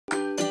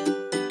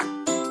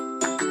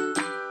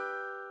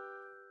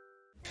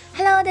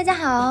大家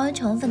好，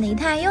宠粉的仪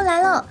态又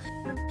来了。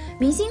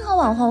明星和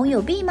网红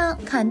有弊吗？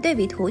看对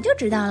比图就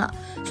知道了。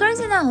虽然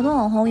现在很多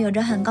网红有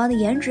着很高的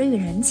颜值与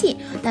人气，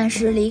但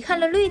是离开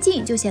了滤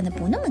镜就显得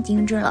不那么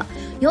精致了，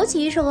尤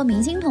其是和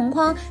明星同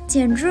框，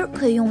简直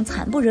可以用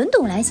惨不忍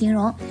睹来形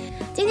容。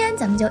今天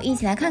咱们就一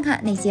起来看看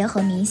那些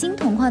和明星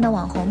同框的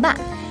网红吧。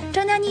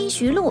张嘉倪、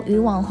徐璐与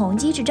网红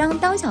机智张、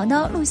刀小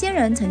刀、陆仙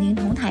人曾经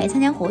同台参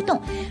加活动。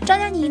张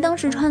嘉倪当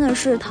时穿的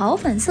是桃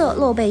粉色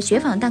露背雪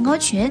纺蛋糕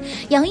裙，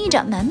洋溢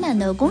着满满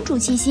的公主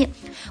气息。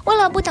为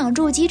了不挡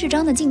住机智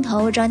张的镜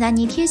头，张嘉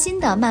倪贴心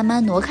的慢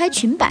慢挪开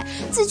裙摆，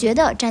自觉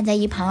地站在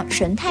一旁，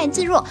神态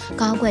自若，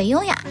高贵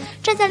优雅。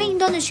站在另一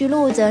端的徐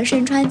璐则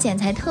身穿剪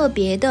裁特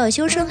别的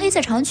修身黑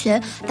色长裙，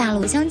大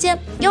露香肩，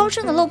腰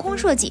身的镂空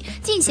设计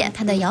尽显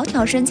她的窈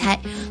窕身材。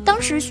当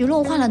时徐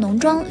璐化了浓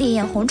妆，烈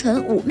焰红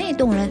唇，妩媚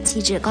动人，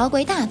气质高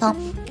贵大方。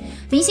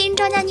明星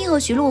张嘉倪和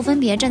徐璐分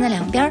别站在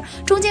两边，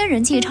中间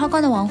人气超高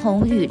的网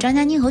红与张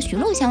嘉倪和徐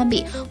璐相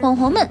比，网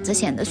红们则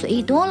显得随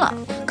意多了。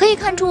可以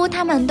看出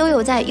他们都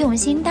有在用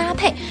心搭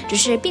配，只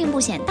是并不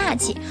显大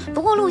气。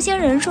不过陆仙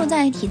人胜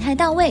在体态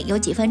到位，有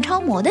几分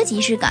超模的即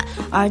视感，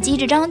而机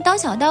智张、刀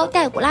小刀、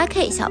带骨拉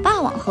K、小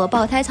霸王和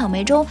爆胎草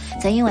莓周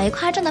则因为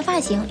夸张的发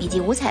型以及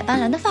五彩斑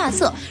斓的发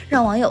色，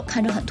让网友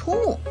看着很突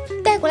兀。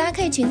带骨拉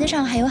K 裙子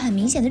上还有很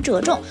明显的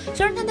褶皱，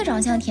虽然她的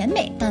长相甜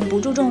美，但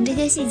不注重这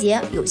些细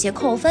节，有些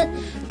扣分。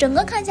整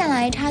个看下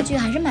来差距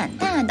还是蛮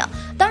大的。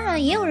当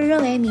然也有人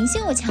认为明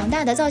星有强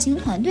大的造型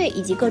团队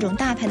以及各种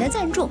大牌的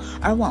赞助，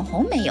而网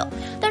红没有。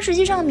但实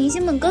际上明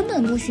星们根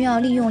本不需要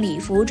利用礼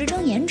服支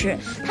撑颜值，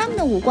他们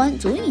的五官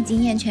足以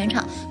惊艳全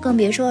场，更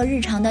别说日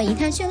常的仪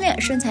态训练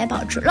身材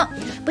保持了。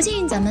不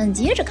信咱们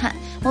接着看。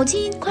某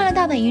期快乐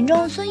大本营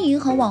中，孙颖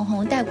和网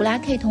红带骨拉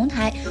K 同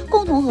台，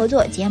共同合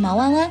作睫毛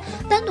弯弯。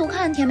单独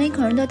看甜美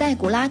可人的带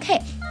骨拉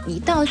K，一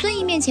到孙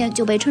颖面前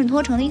就被衬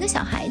托成了一个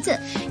小孩子，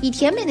以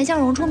甜美的笑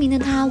容出名的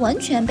她，完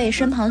全被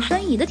身旁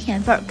孙颖的甜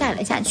分盖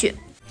了下去。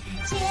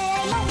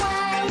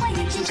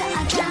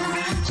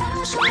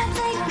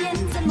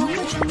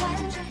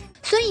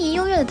孙颖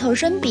优越的头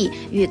身比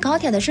与高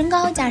挑的身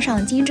高，加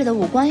上精致的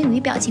五官与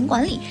表情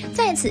管理，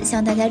再次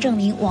向大家证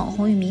明网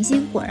红与明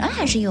星果然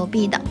还是有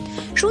弊的。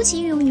舒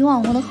淇与女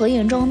网红的合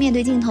影中，面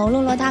对镜头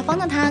落落大方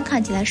的她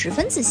看起来十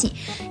分自信。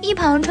一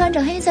旁穿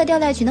着黑色吊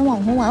带裙的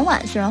网红婉婉，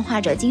虽然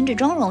化着精致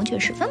妆容，却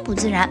十分不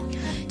自然。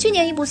去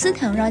年一部《司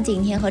藤》让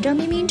景甜和张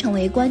彬彬成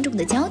为观众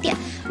的焦点，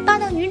霸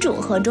道女主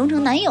和忠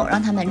诚男友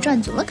让他们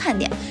赚足了看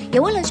点。也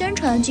为了宣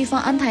传，剧方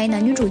安排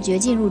男女主角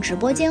进入直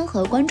播间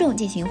和观众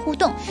进行互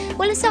动。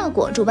为了效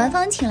果，主办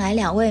方请来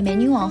2位美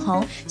女网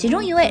红，其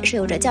中一位是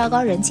有着较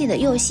高人气的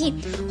佑希。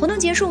活动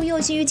结束，佑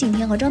希与景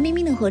甜和张彬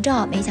彬的合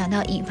照，没想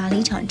到引发了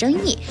一场争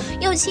议。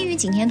佑希与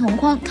景甜同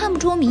框，看不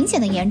出明显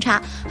的颜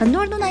差，很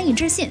多人都难以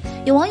置信。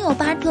有网友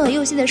扒特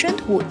佑希的生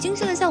图，精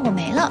修的效果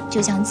没了，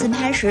就像自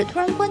拍时突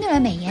然关掉了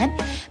美颜。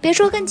别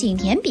说跟景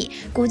甜比，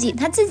估计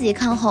她自己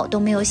看后都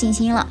没有信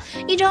心了。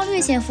一张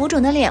略显浮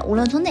肿的脸，无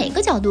论从哪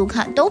个角度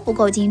看都不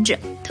够精致，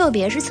特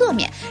别是侧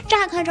面，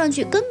乍看上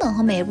去根本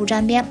和美不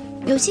沾边。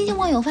有细心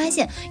网友发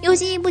现，佑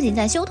希不仅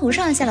在修图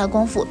上下了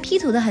功夫，P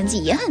图的痕迹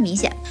也很明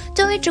显。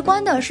最为直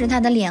观的是她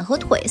的脸和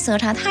腿色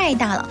差太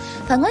大了。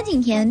反观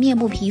景甜，面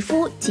部皮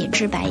肤紧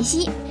致白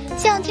皙，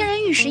像天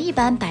然玉石一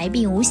般白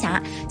璧无瑕。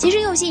其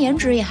实佑希颜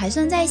值也还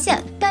算在线，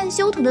但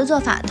修图的做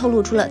法透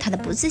露出了她的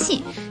不自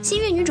信。新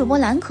月女主播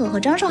蓝可和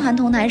张韶涵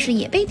同台时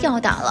也被吊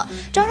打了。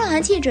张韶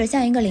涵气质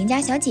像一个邻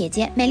家小姐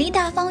姐，美丽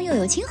大方又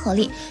有亲和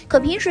力。可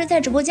平时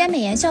在直播间美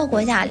颜效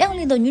果下，靓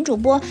丽的女主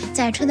播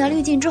在撤掉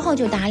滤镜之后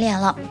就打脸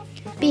了。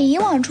比以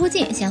往出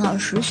镜显老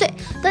10岁，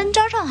跟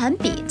张韶涵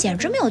比简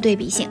直没有对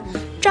比性。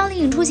赵丽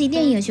颖出席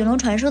电影《寻龙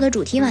传说》的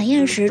主题晚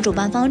宴时，主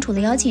办方除了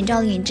邀请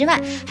赵丽颖之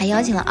外，还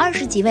邀请了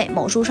20几位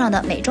某书上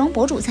的美妆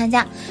博主参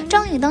加。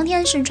赵丽颖当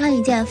天身穿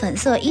一件粉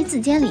色1字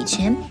肩礼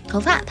裙，头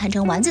发盘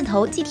成丸子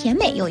头，既甜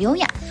美又优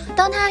雅。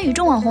当她与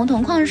众网红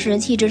同框时，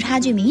气质差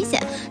距明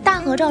显。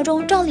大合照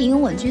中，赵丽颖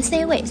稳居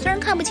C 位，虽然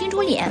看不清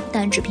楚脸，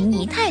但只凭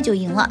仪态就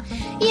赢了。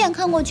一眼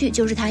看过去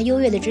就是她优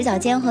越的直角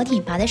肩和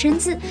挺拔的身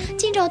姿，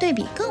近照对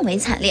比更为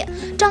惨烈。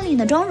赵丽颖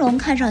的妆容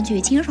看上去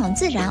清爽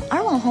自然，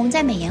而网红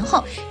在美颜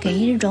后给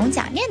人一种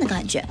假面的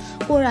感觉。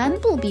果然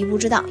不比不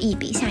知道，一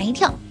比吓一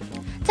跳。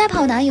在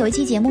跑男有一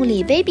期节目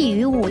里 ，Baby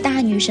与5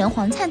大女神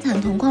黄灿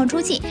灿同框出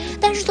镜，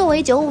但是作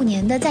为95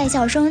年的在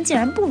校生，竟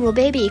然不如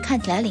Baby 看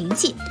起来灵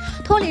气。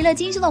脱离了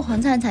精修的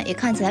黄灿灿也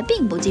看起来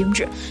并不精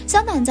致，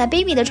相反在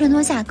Baby 的衬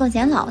托下更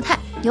显老态，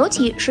尤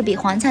其是比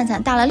黄灿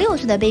灿大了6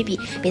岁的 Baby，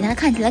 比她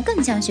看起来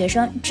更像学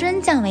生，真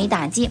降维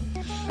打击。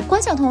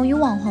关晓彤与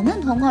网红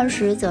们同框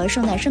时则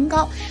胜在身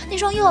高，那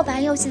双又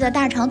白又细的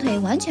大长腿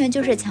完全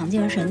就是强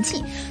劲神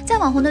器。在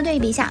网红的对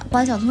比下，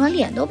关晓彤的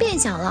脸都变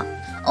小了。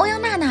欧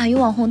阳娜娜与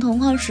网红同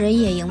框时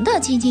也赢得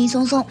轻轻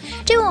松松。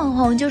这位网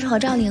红就是和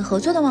赵丽合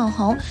作的网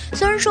红，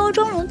虽然说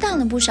妆容淡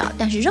了不少，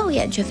但是肉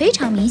眼却非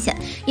常明显，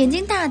眼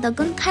睛大的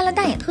跟开了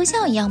大眼特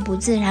效一样不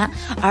自然。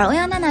而欧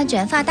阳娜娜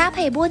卷发搭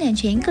配波点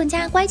裙更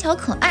加乖巧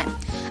可爱。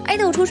爱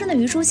豆出身的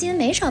虞书欣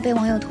没少被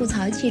网友吐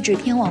槽气质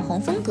偏网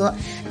红风格，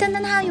但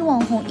当她与网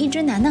红一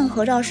只楠楠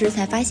合照时，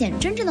才发现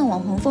真正的网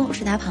红风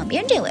是她旁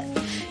边这位。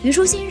虞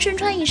书欣身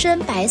穿一身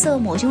白色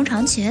抹胸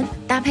长裙，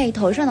搭配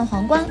头上的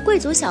皇冠，贵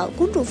族小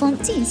公主风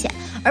尽显。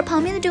而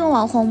旁边的这位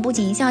网红不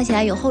仅笑起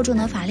来有厚重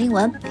的法令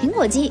纹，苹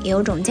果肌也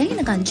有种坚硬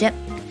的感觉。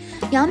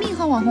杨冪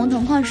和网红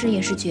同框时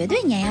也是绝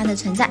对碾压的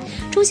存在。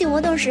出席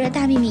活动时，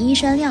大冪冪一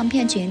身亮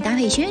片裙搭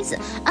配靴子，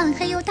暗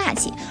黑又大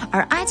气；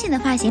而阿庆的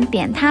发型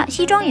扁塌，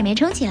西装也没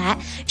撑起来。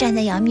站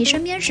在杨冪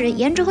身边时，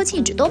颜值和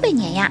气质都被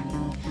碾压。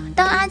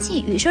当阿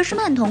庆与佘诗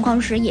曼同框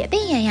时，也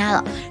被碾压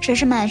了。佘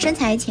诗曼身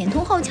材前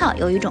凸后翘，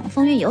有一种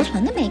风韵犹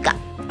存的美感，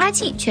阿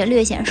庆却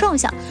略显瘦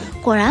小。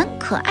果然，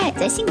可爱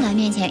在性感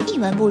面前一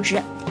文不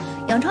值。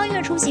杨超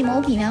越出席某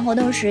品牌活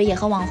动时，也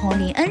和网红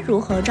林恩如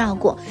合照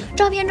过。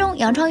照片中，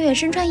杨超越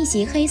身穿一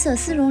袭黑色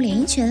丝绒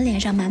连衣裙，脸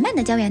上满满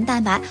的胶原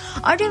蛋白；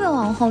而这位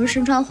网红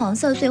身穿黄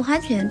色碎花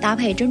裙，搭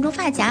配珍珠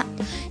发夹，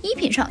衣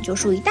品上就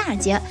属于大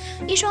姐。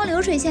一双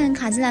流水线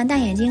卡姿兰大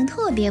眼睛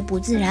特别不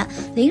自然，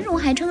林如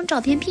还称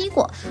照片 P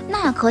过，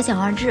那可想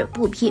而知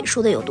不 P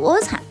输的有多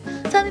惨。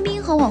范冰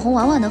冰和网红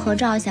婉婉的合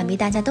照，想必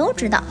大家都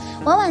知道。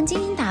婉婉精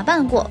心打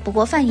扮过，不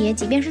过范爷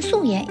即便是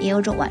素颜，也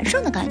有种完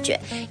胜的感觉，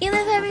因为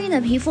范冰冰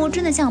的皮肤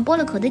真的像剥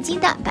了壳的鸡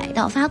蛋，白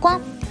到发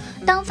光。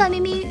当范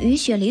冰冰与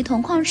雪梨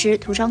同框时，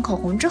涂上口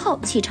红之后，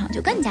气场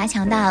就更加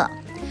强大了。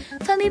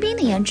范冰冰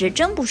的颜值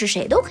真不是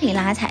谁都可以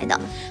拉踩的。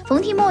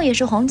冯提莫也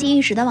是红极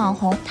一时的网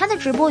红，他的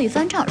直播与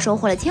翻唱收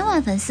获了1000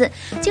万粉丝，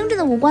精致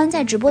的五官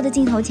在直播的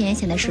镜头前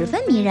显得十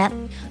分迷人。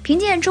凭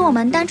借《致我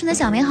们单纯的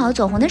小美好》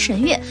走红的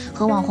沈月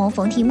和网红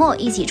冯提莫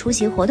一起出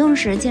席活动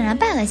时，竟然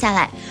败了下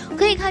来。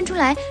可以看出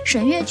来，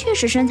沈月确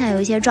实身材有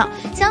一些壮，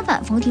相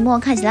反冯提莫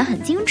看起来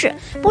很精致。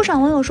不少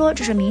网友说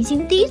这是明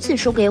星第一次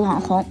输给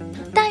网红。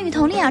但与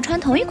佟丽娅穿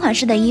同一款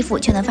式的衣服，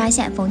却能发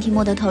现冯提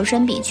莫的头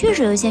身比确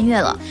实有些虐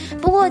了。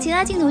不过其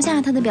他镜头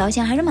下他的表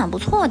现还是蛮不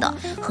错的，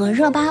和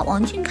热巴、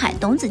王俊凯、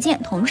董子健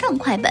同上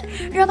快本。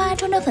热巴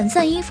穿着粉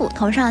色衣服，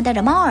头上戴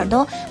着猫耳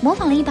朵，模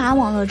仿了一把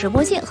网络直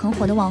播界很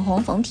火的网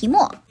红冯提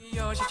莫。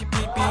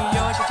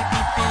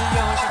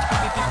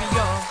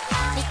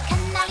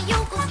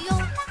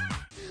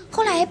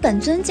后来本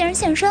尊竟然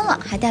现身了，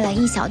还带来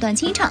一小段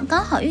清唱《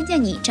刚好遇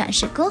见你》，展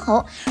示歌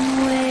喉。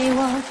因为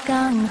我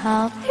刚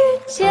好遇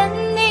见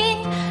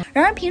你。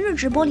然而平日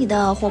直播里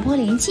的活泼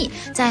灵气，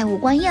在五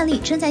官艳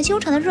丽、身材修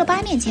长的热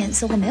巴面前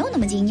似乎没有那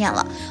么惊艳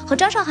了，和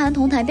张韶涵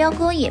同台飙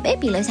歌也被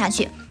比了下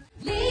去。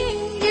淋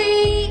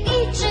雨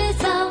一直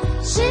走，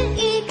是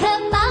一颗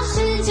宝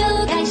石就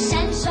该闪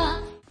烁。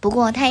不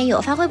过他也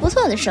有发挥不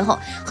错的时候，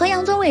和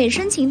杨宗纬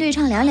深情对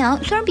唱《凉凉》，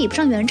虽然比不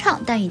上原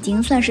唱，但已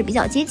经算是比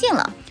较接近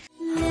了。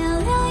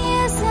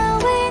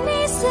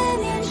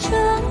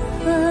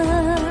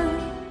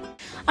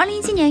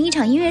2017年一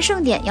场音乐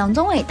盛典，杨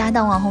宗纬搭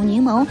档网红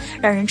柠檬，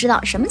让人知道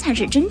什么才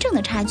是真正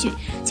的差距。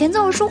前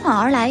奏舒缓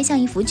而来，像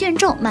一幅卷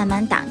轴慢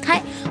慢打开，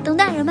等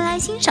待人们来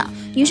欣赏。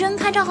女生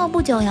开唱后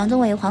不久，杨宗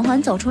纬缓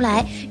缓走出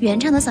来，原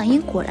唱的嗓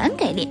音果然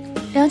给力。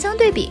两相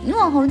对比，女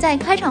网红在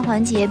开场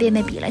环节便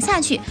被比了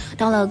下去。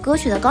到了歌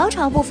曲的高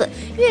潮部分，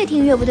越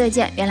听越不对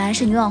劲，原来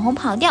是女网红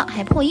跑调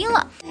还破音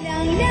了。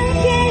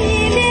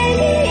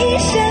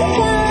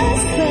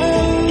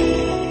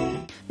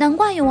难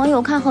怪有网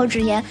友看后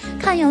直言，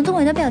看杨宗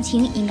纬的表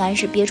情应该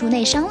是憋出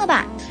内伤了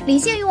吧。李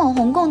现与网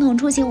红共同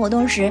出席活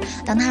动时，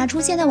当他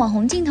出现在网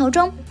红镜头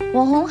中，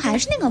网红还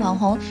是那个网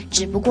红，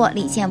只不过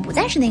李现不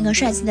再是那个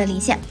帅气的李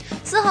现，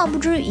丝毫不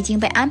知已经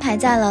被安排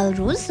在了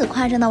如此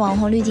夸张的网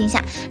红滤镜下，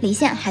李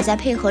现还在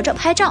配合着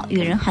拍照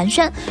与人寒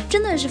暄，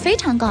真的是非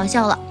常搞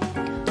笑了。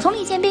从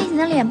李现变形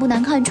的脸不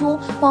难看出，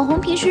网红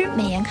平时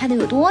美颜开的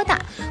有多大。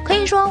可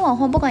以说，网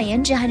红不管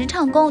颜值还是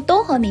唱功，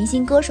都和明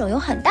星歌手有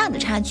很大的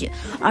差距。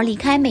而离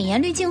开美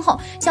颜滤镜后，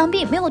想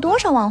必没有多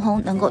少网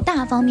红能够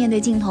大方面对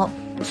镜头。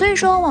所以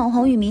说，网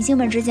红与明星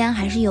们之间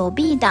还是有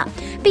弊的。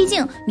毕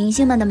竟，明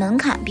星们的门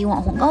槛比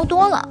网红高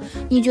多了。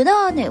你觉得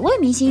哪位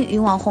明星与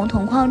网红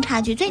同框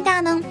差距最大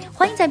呢？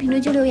欢迎在评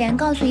论区留言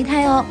告诉一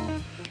太哦。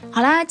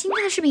好啦，今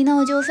天的视频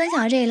呢就分享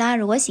到这里啦。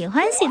如果喜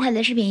欢四一太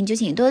的视频，就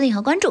请多点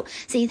和关注，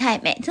四一太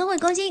每次会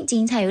更新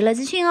精彩娱乐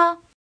资讯哦。